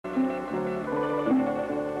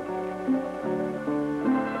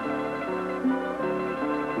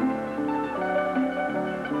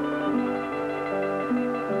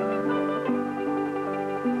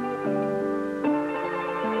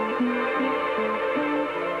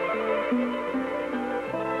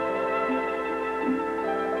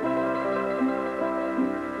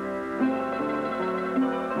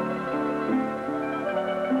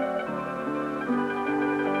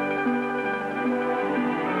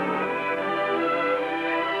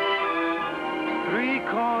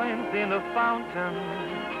in a fountain,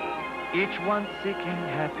 each one seeking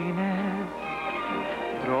happiness,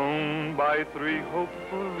 thrown by three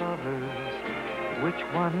hopeful lovers. Which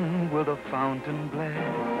one will the fountain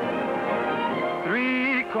bless?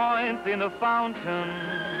 3 coins in a fountain,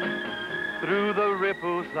 through the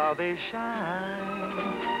ripples how they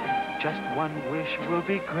shine. Just one wish will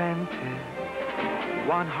be granted,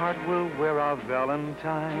 one heart will wear our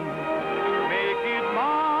valentine. Make it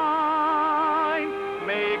mine,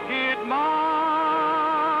 make it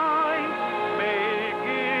mine, make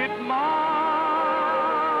it mine.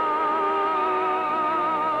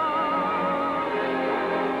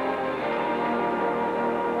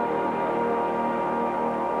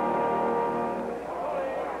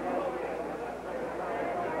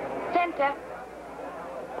 Cynthia.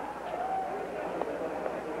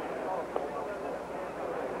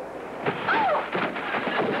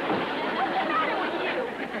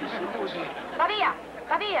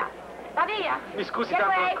 Va via! Mi scusi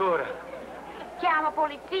tanto ancora. Chiamo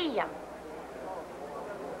polizia.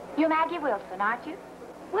 You're Maggie Wilson, aren't you?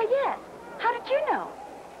 Well, yes. How did you know?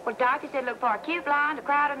 Well, Dorothy said look for a cute blonde, a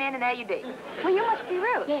crowd of men, and there you be. Well, you must be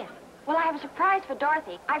Ruth. Yes. Well, I have a surprise for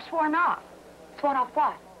Dorothy. I've sworn off. Sworn off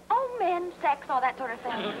what? Oh, men, sex, all that sort of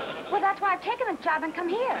thing. Well, that's why I've taken this job and come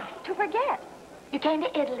here, to forget. You came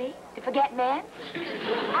to Italy to forget men?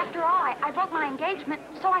 After all, I broke my engagement,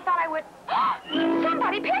 so I thought I would...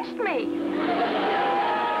 Somebody pinched me!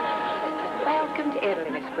 Welcome to Italy,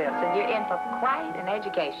 Miss Wilson. You're in for quite an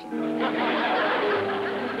education.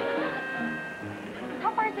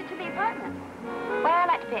 How far is it to the apartment? Well,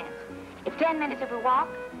 that depends. It's 10 minutes if we walk,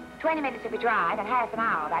 20 minutes if we drive, and half an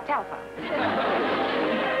hour by telephone.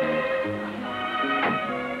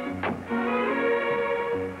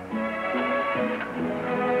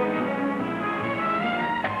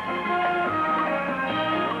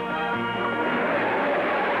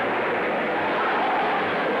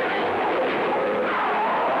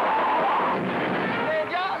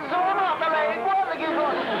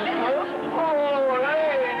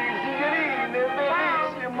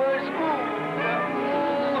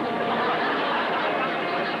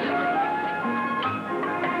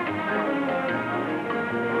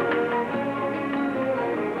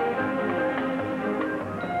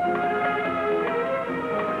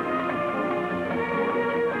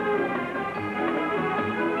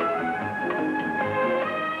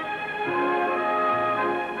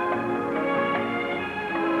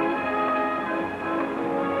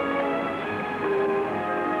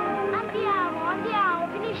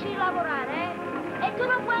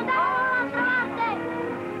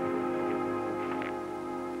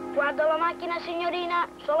 Guardo la macchina, signorina,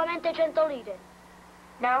 solamente 100 lire.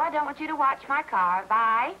 No, I don't want you to watch my car.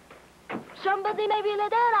 Bye. Somebody may be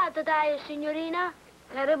let out the tires, signorina.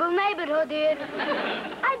 Terrible neighborhood here.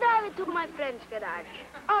 I drive it to my friend's garage.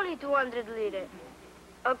 Only 200 lire.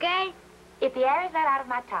 Okay? If the air is let out of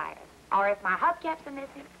my tires, or if my hubcaps are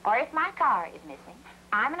missing, or if my car is missing,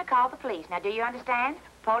 I'm going to call the police. Now, do you understand?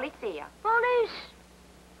 Polizia. Police?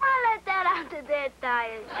 I let that out of their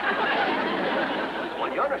tires.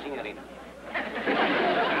 Buongiorno, signorina.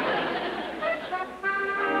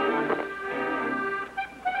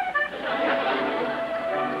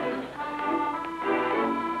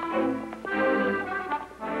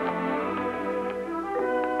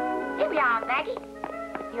 Here we are, Maggie.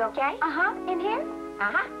 You okay? Uh-huh. In here?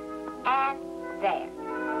 Uh-huh. And there.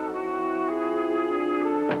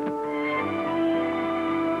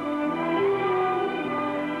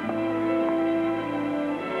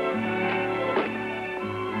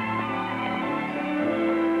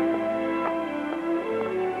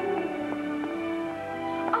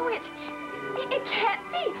 It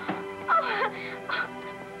can't be.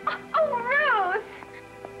 Oh, Ruth.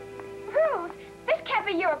 Ruth, this can't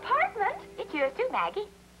be your apartment. It's yours too, Maggie.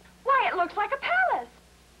 Why, it looks like a palace.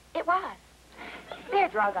 It was. They're a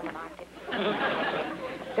drug on the market.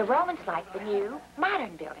 The Romans like the new,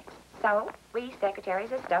 modern buildings. So, we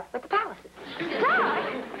secretaries are stuffed with the palaces.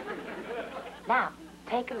 Stuffed? Now,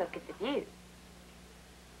 take a look at the view.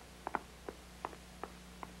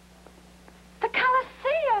 The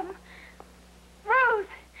Colosseum. Ruth,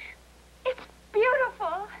 it's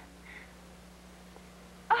beautiful.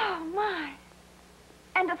 Oh, my.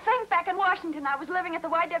 And to think back in Washington, I was living at the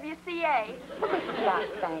YWCA. Well, this is about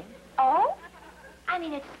the same. Oh? I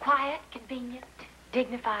mean, it's quiet, convenient,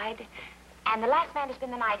 dignified. And the last man to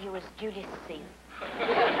spend the night here was Julius Caesar.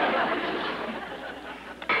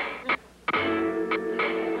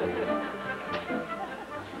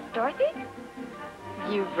 Dorothy?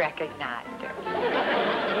 You recognized her.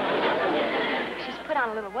 She's put on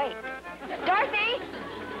a little weight. Dorothy!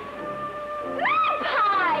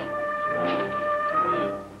 Hi!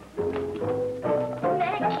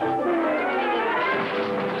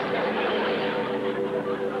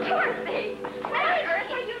 Dorothy! Hey, what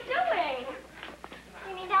are you doing?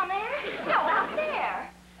 You mean down there? No, out there.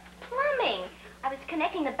 Plumbing. I was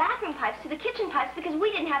connecting the bathroom pipes to the kitchen pipes because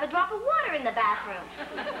we didn't have a drop of water in the bathroom.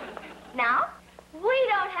 Now, we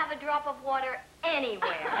don't have a drop of water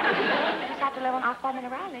anywhere. You just have to live on aqua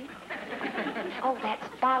minerale. Oh, that's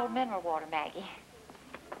bottled mineral water, Maggie.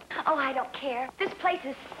 Oh, I don't care. This place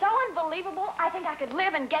is so unbelievable, I think I could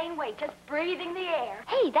live and gain weight just breathing the air.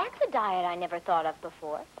 Hey, that's a diet I never thought of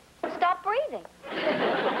before. Stop breathing.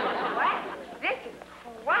 Wow, this is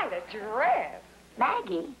quite a dress.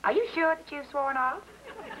 Maggie, are you sure that you've sworn off?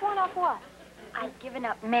 Sworn off what? I've given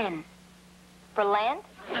up men. For Lent?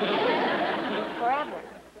 Forever.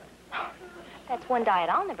 That's one diet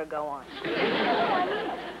I'll never go on. No, I mean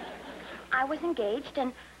it. I was engaged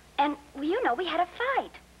and, well, you know, we had a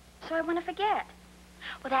fight. So I want to forget.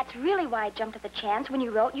 Well, that's really why I jumped at the chance when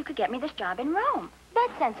you wrote you could get me this job in Rome.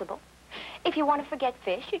 That's sensible. If you want to forget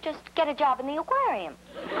fish, you just get a job in the aquarium.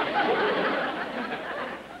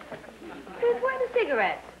 Where are the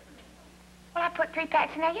cigarettes? Well, I put 3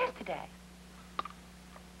 packs in there yesterday.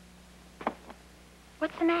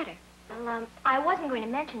 What's the matter? Well, I wasn't going to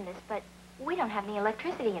mention this, but we don't have any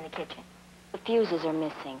electricity in the kitchen. The fuses are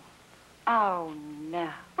missing. Oh, no.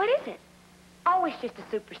 What is it? Oh, it's just a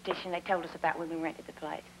superstition they told us about when we rented the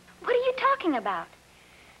place. What are you talking about?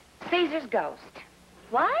 Caesar's ghost.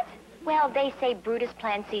 What? Well, they say Brutus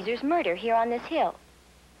planned Caesar's murder here on this hill.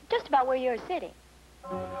 Just about where you're sitting. His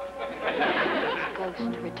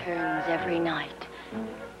ghost returns every night.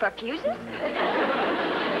 For fuses?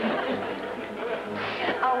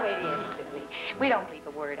 Oh, it is, Susie. We don't believe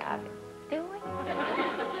a word of it. Do we?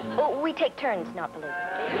 Oh, we take turns not believing.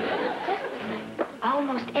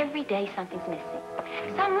 Almost every day something's missing.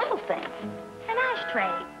 Some little thing. An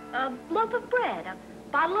ashtray, a loaf of bread, a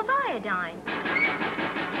bottle of iodine.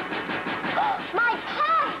 My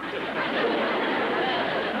purse!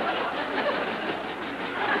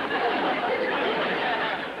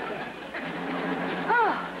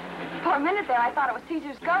 Oh, for a minute there, I thought it was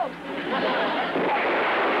Caesar's ghost.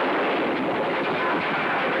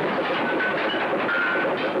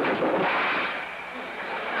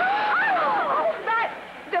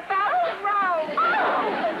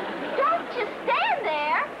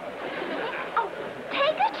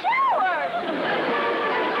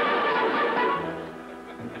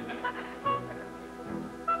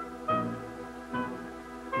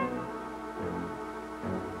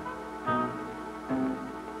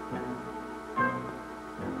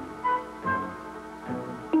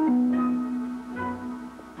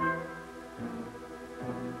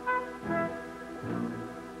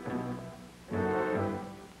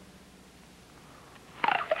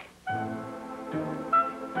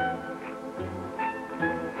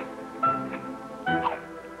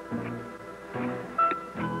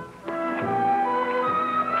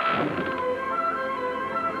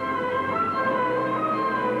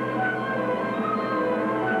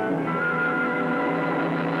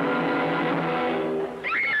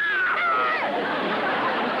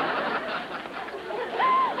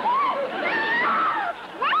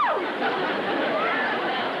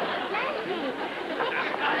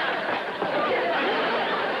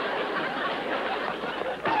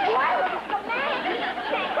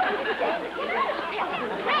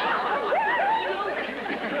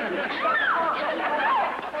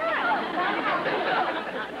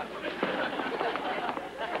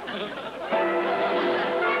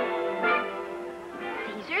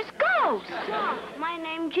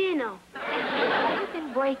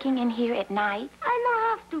 Breaking in here at night? I don't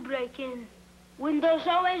have to break in. Windows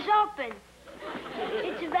always open.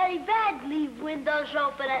 It's very bad leave windows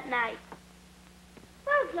open at night.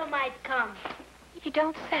 Burglar might come. You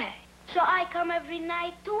don't say. So I come every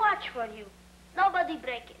night to watch for you. Nobody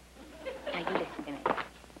break in. Now, you listen to me.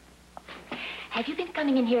 Have you been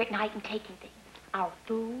coming in here at night and taking things? Our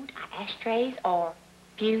food, our ashtrays, or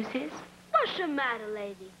fuses? What's the matter,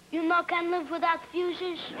 lady? You no can live without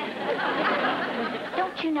fuses?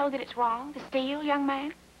 Don't you know that it's wrong to steal, young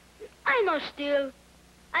man? I no steal.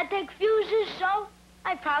 I take fuses, so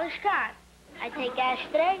I polish car. I take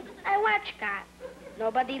ashtray, I watch car.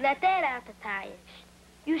 Nobody let air out the tires.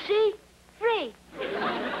 You see? Free.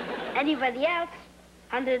 Anybody else,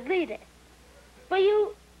 100 liter. For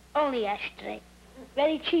you, only ashtray.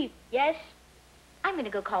 Very cheap, yes? I'm going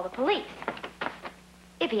to go call the police.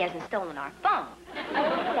 If he hasn't stolen our phone.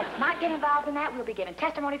 Oh, let's not get involved in that. We'll be giving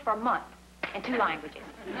testimony for a month in 2 languages.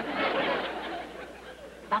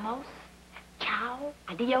 Vamos, ciao,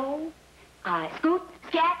 adio, Scoot,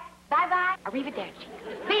 scat, bye-bye. Arrivederci.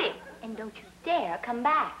 Beat it. And don't you dare come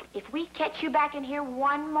back. If we catch you back in here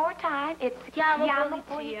one more time, it's Chiamo chiamo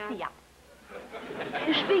polizia. polizia.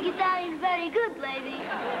 You speak Italian very good, lady.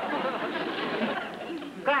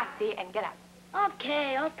 Grazie, and get out.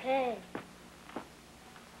 Okay, okay.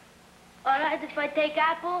 All right, if I take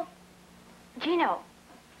apple, Gino,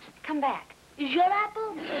 come back. is your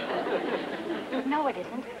apple? No, it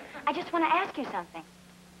isn't. I just want to ask you something.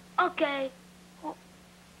 Okay.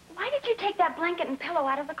 Why did you take that blanket and pillow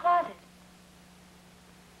out of the closet?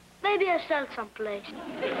 Maybe I'll sell someplace.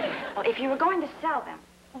 Well, if you were going to sell them,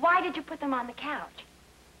 why did you put them on the couch?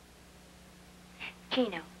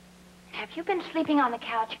 Gino, have you been sleeping on the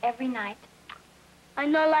couch every night? I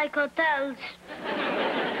not like hotels.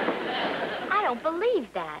 I don't believe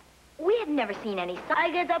that. We have never seen any sign.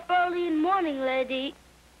 I get up early in the morning, lady,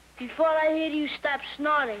 before I hear you stop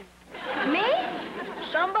snoring. Me?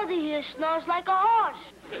 Somebody here snores like a horse.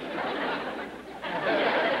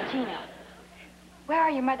 Gino, where are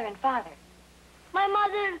your mother and father? My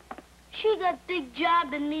mother, she got big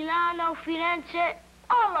job in Milano, Firenze,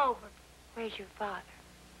 all over. Where's your father?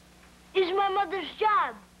 It's my mother's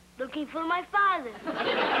job, looking for my father.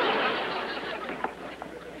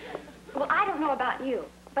 Well, I don't know about you,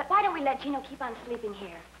 but why don't we let Gino keep on sleeping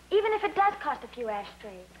here? Even if it does cost a few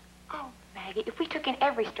ashtrays. Oh, Maggie, if we took in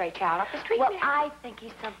every stray child off the street... Well, I think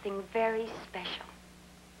he's something very special.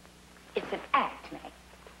 It's an act, Meg.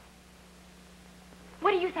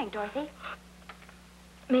 What do you think, Dorothy?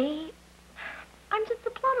 Me? I'm just a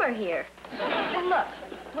plumber here. Well, look,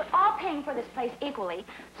 we're all paying for this place equally,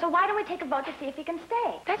 so why don't we take a vote to see if he can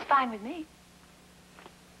stay? That's fine with me.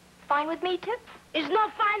 Fine with me, too. It's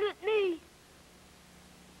not fine with me.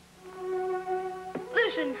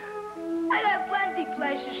 Listen, I got plenty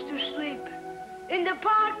places to sleep. In the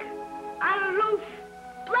park, on a roof,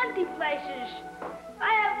 plenty places.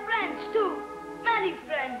 I have friends, too. Many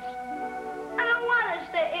friends. I don't want to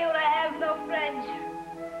stay here where I have no friends.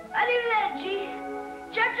 Arrivederci.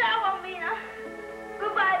 Ciao, ciao, bambina.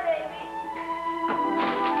 Goodbye, baby.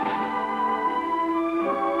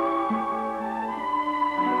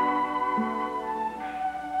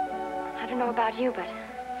 I don't know about you, but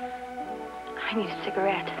I need a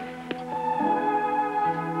cigarette.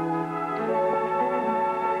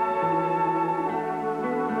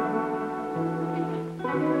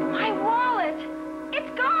 My wallet!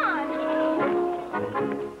 It's gone!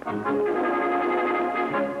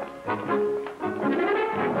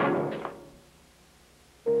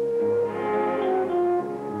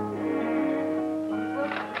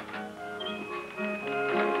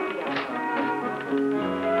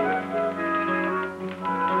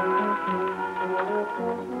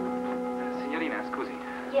 Signorina, scusi.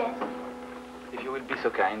 Yes. If you will be so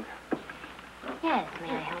kind. Yes, may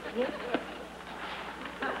I help you?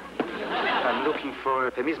 I'm looking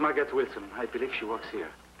for Miss Margaret Wilson. I believe she works here.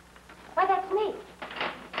 Why, that's me.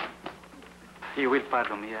 You will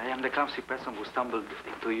pardon me. I am the clumsy person who stumbled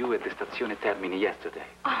into you at the Stazione Termini yesterday.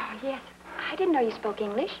 Oh, yes. I didn't know you spoke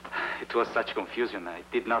English. It was such confusion. I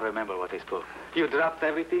did not remember what I spoke. You dropped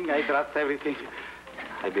everything. I dropped everything.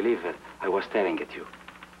 I believe I was staring at you.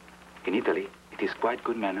 In Italy, it is quite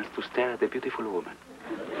good manners to stare at a beautiful woman.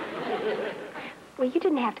 Well, you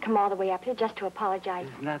didn't have to come all the way up here just to apologize.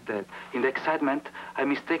 It's not that. In the excitement, I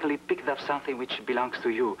mistakenly picked up something which belongs to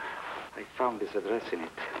you. I found this address in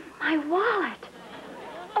it. My wallet.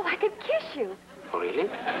 Oh, I could kiss you. Oh, really?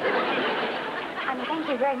 Thank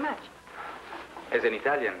you very much. As an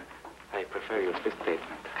Italian, I prefer your first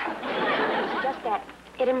statement. It's just that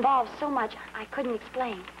it involves so much I couldn't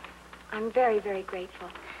explain. I'm very, very grateful.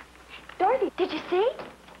 Dorothy, did you see?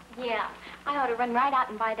 Yeah. I ought to run right out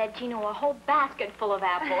and buy that Gino a whole basket full of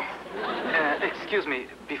apples. Excuse me.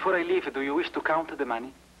 Before I leave, do you wish to count the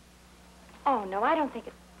money? Oh, no, I don't think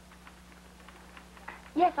it...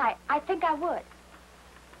 Yes, I think I would.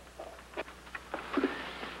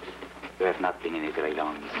 You have not been in Italy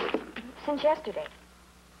long, Miss Wilson. Since yesterday.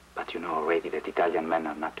 But you know already that Italian men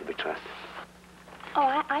are not to be trusted.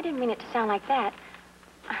 Oh, I didn't mean it to sound like that.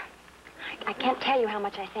 I can't tell you how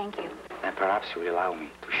much I thank you. And perhaps you will allow me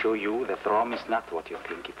to show you that Rome is not what you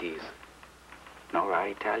think it is. Nor are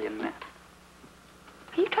Italian men.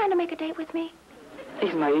 Are you trying to make a date with me?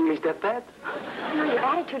 Is my English that bad? No, your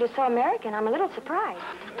attitude is so American, I'm a little surprised.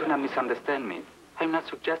 Do not misunderstand me. I'm not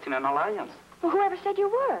suggesting an alliance. Well, whoever said you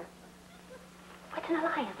were? What's an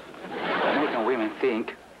alliance? American women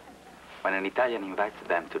think when an Italian invites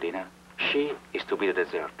them to dinner, she is to be the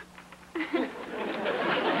dessert.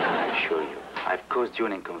 I assure you, I've caused you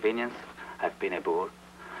an inconvenience. I've been a bore.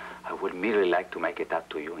 I would merely like to make it up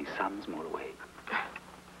to you in some small way.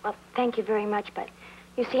 Well, thank you very much, but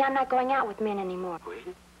you see, I'm not going out with men anymore. Oui?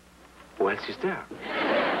 Who else is there?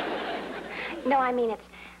 No, I mean,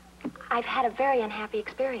 I've had a very unhappy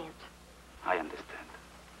experience. I understand.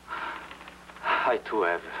 I, too,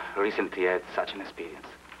 have recently had such an experience.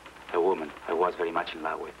 A woman I was very much in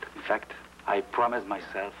love with. In fact, I promised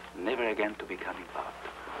myself never again to become involved.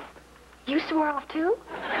 You swore off, too?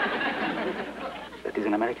 That is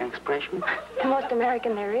an American expression? The most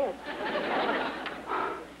American there is.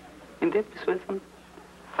 Indeed, Miss Wilson,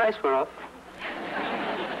 I swear off.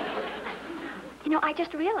 You know, I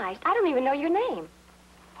just realized I don't even know your name.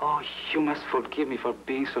 Oh, you must forgive me for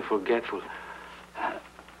being so forgetful.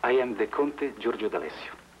 I am the Conte Giorgio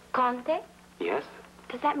D'Alessio. Conte? Yes?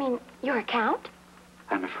 Does that mean you're a count?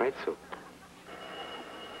 I'm afraid so.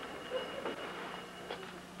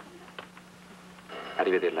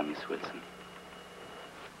 Arrivederla, Miss Wilson.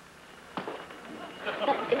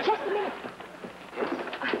 Just a minute.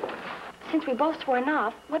 Since we both swore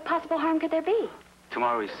off, what possible harm could there be?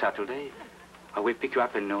 Tomorrow is Saturday. I will pick you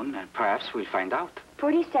up at noon, and perhaps we'll find out.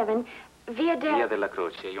 47, Via della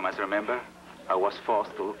Croce. You must remember, I was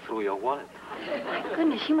forced to look through your wallet. My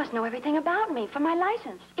goodness, you must know everything about me, from my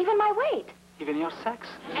license, even my weight. Even your sex?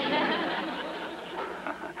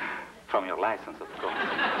 From your license, of course.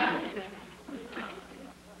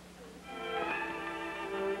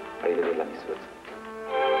 Arrivederla, Miss Wilson.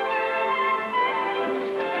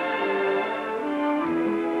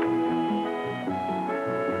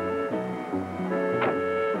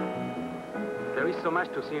 There is so much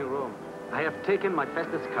to see in Rome. I have taken my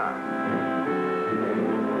fastest car.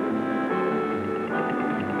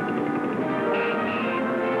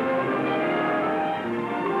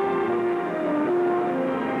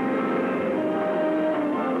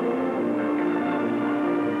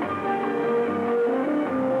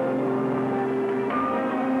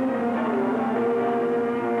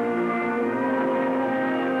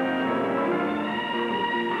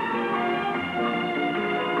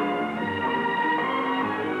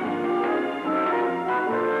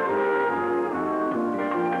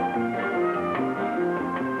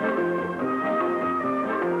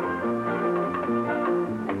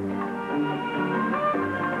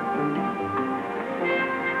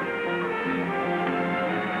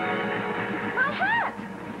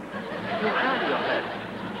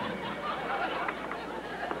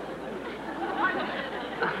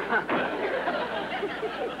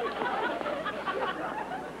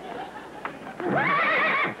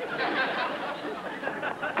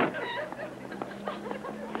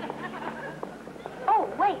 Oh,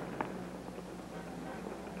 wait.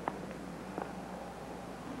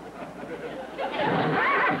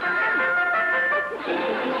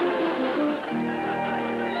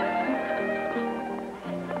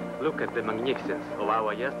 Look at the magnificence of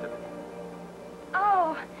our yesterday.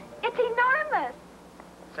 Oh, it's enormous.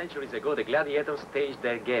 Centuries ago, the gladiators staged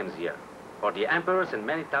their games here for the emperors and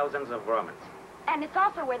many thousands of Romans. And it's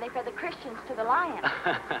also where they fed the Christians to the lions.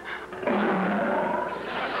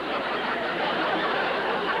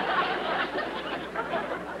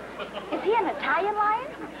 Is he an Italian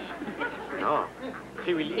lion? No,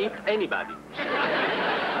 he will eat anybody.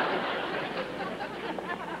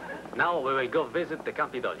 Now we will go visit the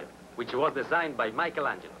Campidoglio, which was designed by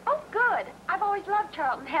Michelangelo. Oh, good. I've always loved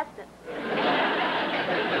Charlton Heston.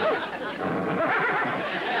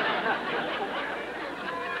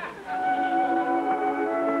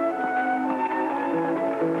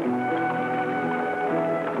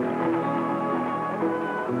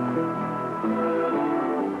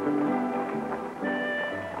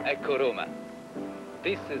 Ecco Roma.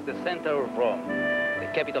 This is the center of Rome, the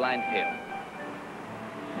Capitoline Hill.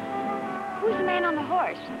 Who's the man on the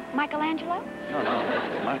horse? Michelangelo? No,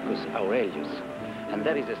 it's Marcus Aurelius. And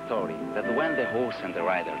there is a story that when the horse and the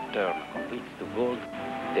rider turn completely to gold,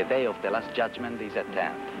 the day of the Last Judgment is at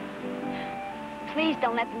hand. Please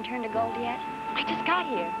don't let them turn to gold yet. I just got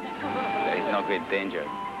here. There is no great danger.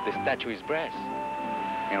 The statue is brass.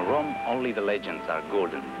 In Rome, only the legends are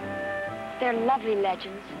golden. They're lovely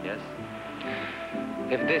legends. Yes?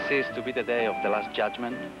 If this is to be the day of the Last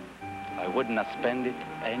Judgment, I would not spend it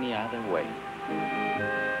any other way.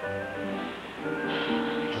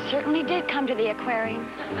 I certainly did come to the aquarium.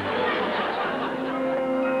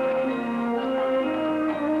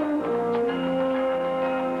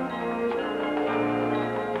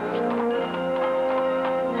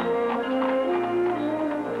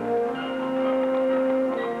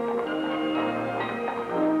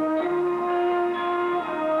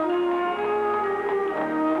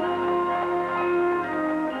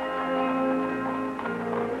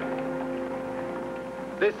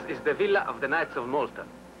 This is the Villa of the Knights of Malta.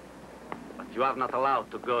 But you are not allowed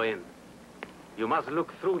to go in. You must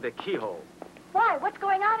look through the keyhole. Why? What's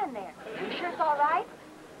going on in there? You sure it's all right?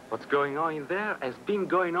 What's going on in there has been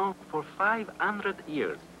going on for 500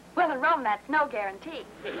 years. Well, in Rome, that's no guarantee.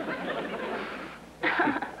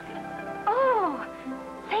 Oh,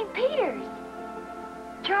 St. Peter's.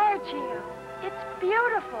 Giorgio, it's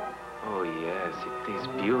beautiful. Oh, yes, it is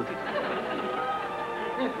beautiful.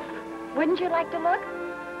 Wouldn't you like to look?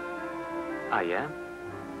 I am.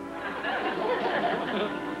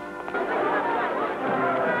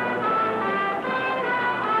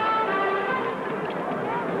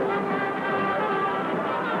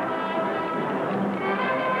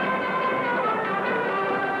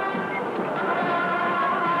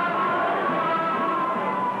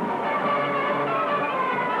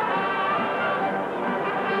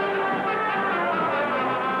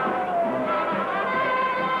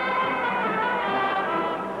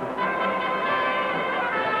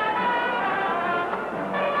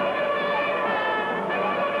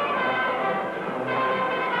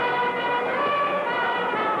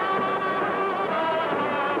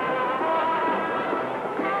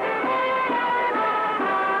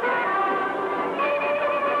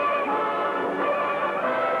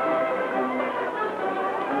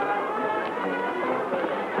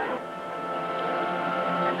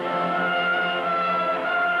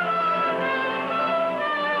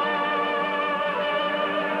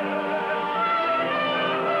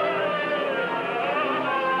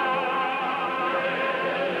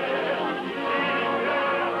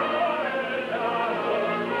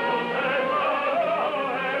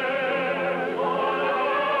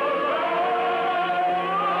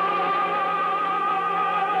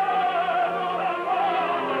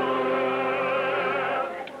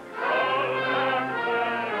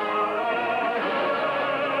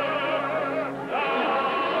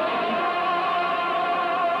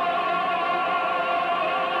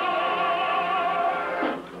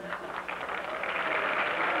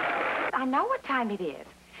 I know what time it is.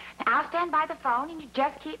 Now, I'll stand by the phone and you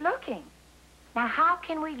just keep looking. Now, how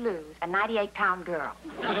can we lose a 98-pound girl?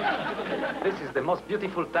 This is the most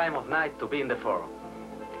beautiful time of night to be in the Forum.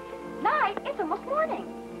 Night? It's almost morning.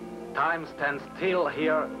 Time stands still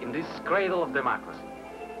here in this cradle of democracy.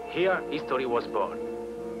 Here, history was born.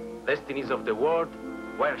 Destinies of the world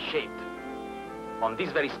were shaped. On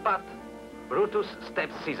this very spot, Brutus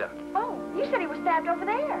stabbed Caesar. Oh, you said he was stabbed over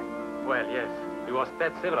there. Well, yes, he was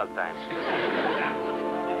stabbed several times.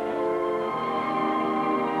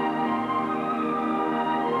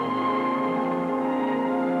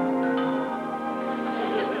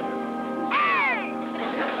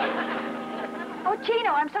 Oh,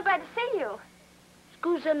 Gino, I'm so glad to see you.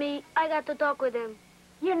 Scusa me, I got to talk with him.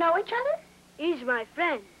 You know each other? He's my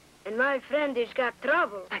friend, and my friend has got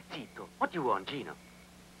trouble. Zitto, what do you want, Gino?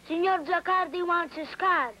 Signor Zaccardi wants his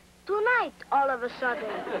car. Tonight, all of a sudden.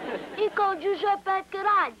 He called Giuseppe at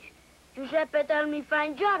garage. Giuseppe tell me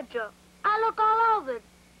find Giorgio. I look all over.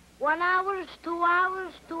 1 hour, 2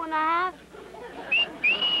 hours, 2.5.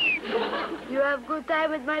 You have good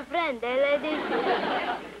time with my friend, eh, ladies?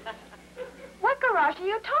 What garage are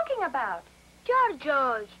you talking about?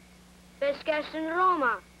 Giorgio's. Best gas in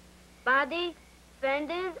Roma. Body,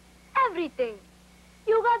 fenders, everything.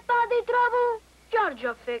 You got body trouble?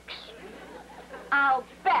 Giorgio fix. I'll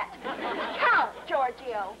bet. Count,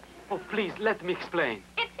 Giorgio. Oh, please, let me explain.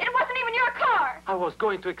 It wasn't even your car. I was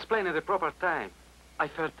going to explain at the proper time. I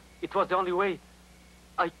felt it was the only way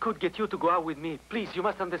I could get you to go out with me. Please, you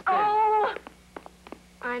must understand. Oh!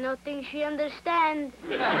 I don't think she understands.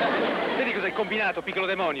 Vedi cosa hai combinato, piccolo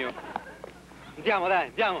demonio? Andiamo, dai,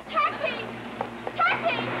 andiamo. Taxi!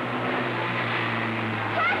 Taxi!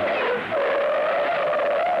 Taxi!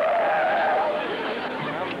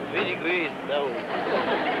 Vedi questo.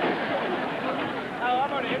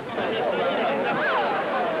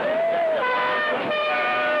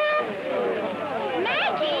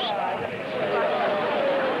 Maggie!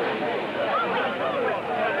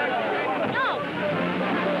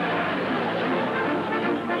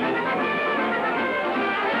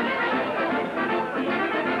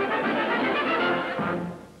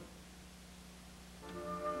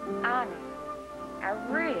 Honest, I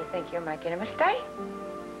really think you're making a mistake.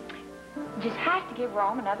 You just have to give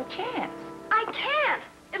Rome another chance. I can't.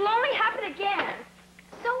 It'll only happen again.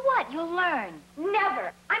 So what? You'll learn.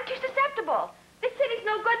 Never. I'm too susceptible. This city's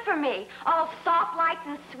no good for me. All soft lights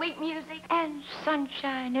and sweet music. And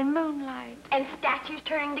sunshine and moonlight. And statues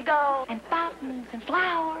turning to gold. And fountains and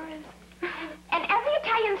flowers. And every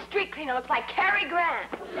Italian street cleaner looks like Cary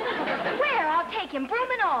Grant. Where? I'll take him,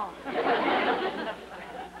 broom and all.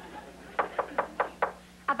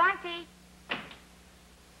 Avanti.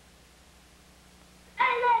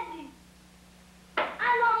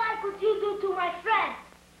 to my friend.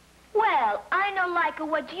 Well, I no like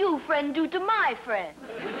what you friend do to my friend.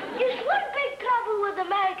 There's one big trouble with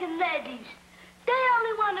American ladies. They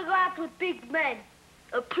only want to go out with big men.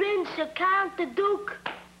 A prince, a count, a duke.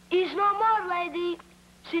 Is no more, lady.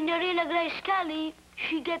 Signorina Grace Kelly,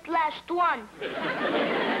 she get last one.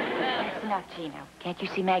 That's enough, Gino. Can't you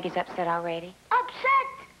see Maggie's upset already? Upset?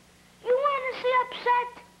 You want to see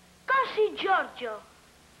upset? Go see Giorgio.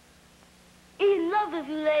 In love with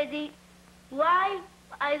you, lady. Why?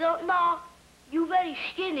 I don't know. You very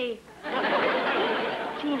skinny.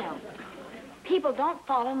 Gino, people don't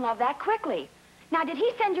fall in love that quickly. Now, did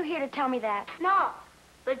he send you here to tell me that? No,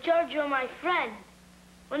 but Giorgio, my friend,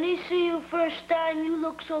 when he see you first time, you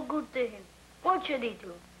look so good to him. What should he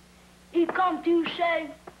do? He come to you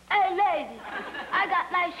say, hey, lady, I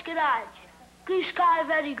got nice garage. This car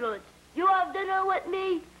very good. You have dinner with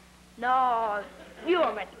me? No, you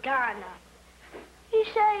Americana. He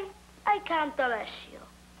say, I can't bless you.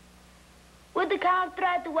 With the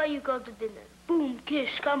contract, away you go to dinner. Boom, kiss,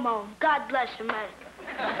 come home. God bless America.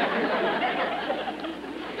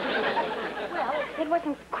 Well, it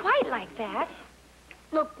wasn't quite like that.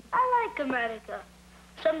 Look, I like America.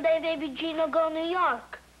 Someday maybe Gino go to New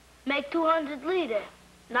York. Make 200 liter.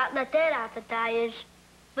 Not let that out the tires.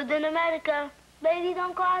 But in America, lady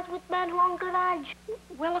don't go out with men who own garage.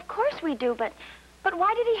 Well, of course we do, but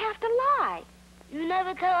why did he have to lie? You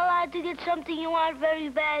never tell a lie to get something you want very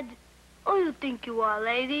bad. Who you think you are,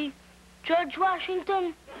 lady? George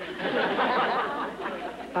Washington?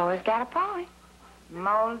 Always got a point.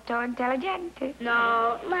 Molto intelligente.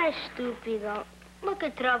 No, my stupido. Look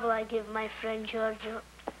at trouble I give my friend Giorgio.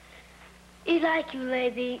 He like you,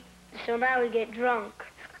 lady, so now we get drunk.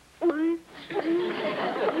 You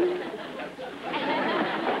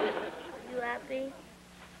happy?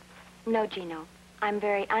 No, Gino. I'm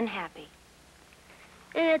very unhappy.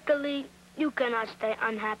 In Italy, you cannot stay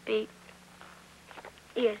unhappy.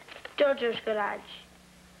 Here, Giorgio's garage.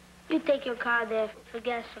 You take your car there for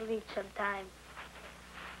gasoline sometime.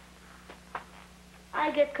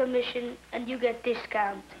 I get commission and you get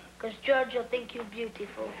discount, because Giorgio think you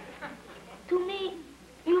beautiful. To me,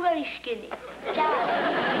 you very skinny. Ciao.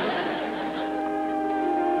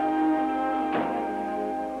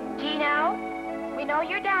 Gino, we know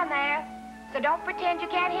you're down there, so don't pretend you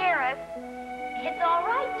can't hear us. It's all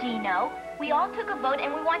right, Gino. We all took a vote,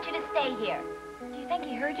 and we want you to stay here. Do you think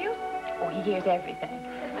he heard you? Oh, he hears everything.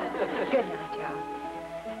 Good night, Joe.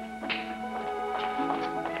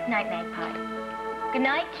 Night, Magpie. Good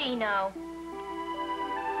night, Gino.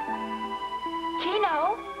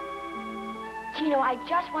 Gino? Gino, I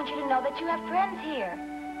just want you to know that you have friends here.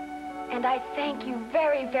 And I thank you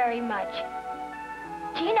very, very much.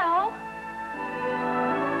 Gino?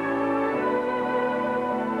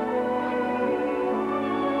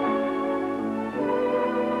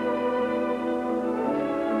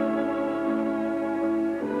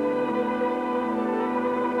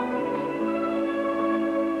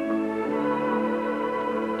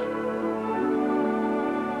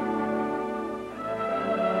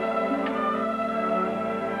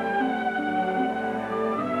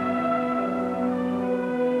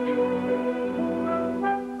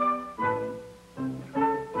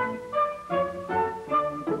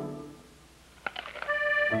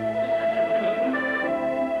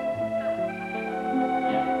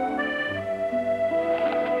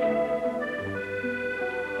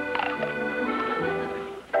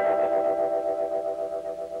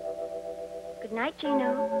 Good night, Gino.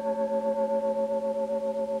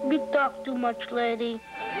 You talk too much, lady.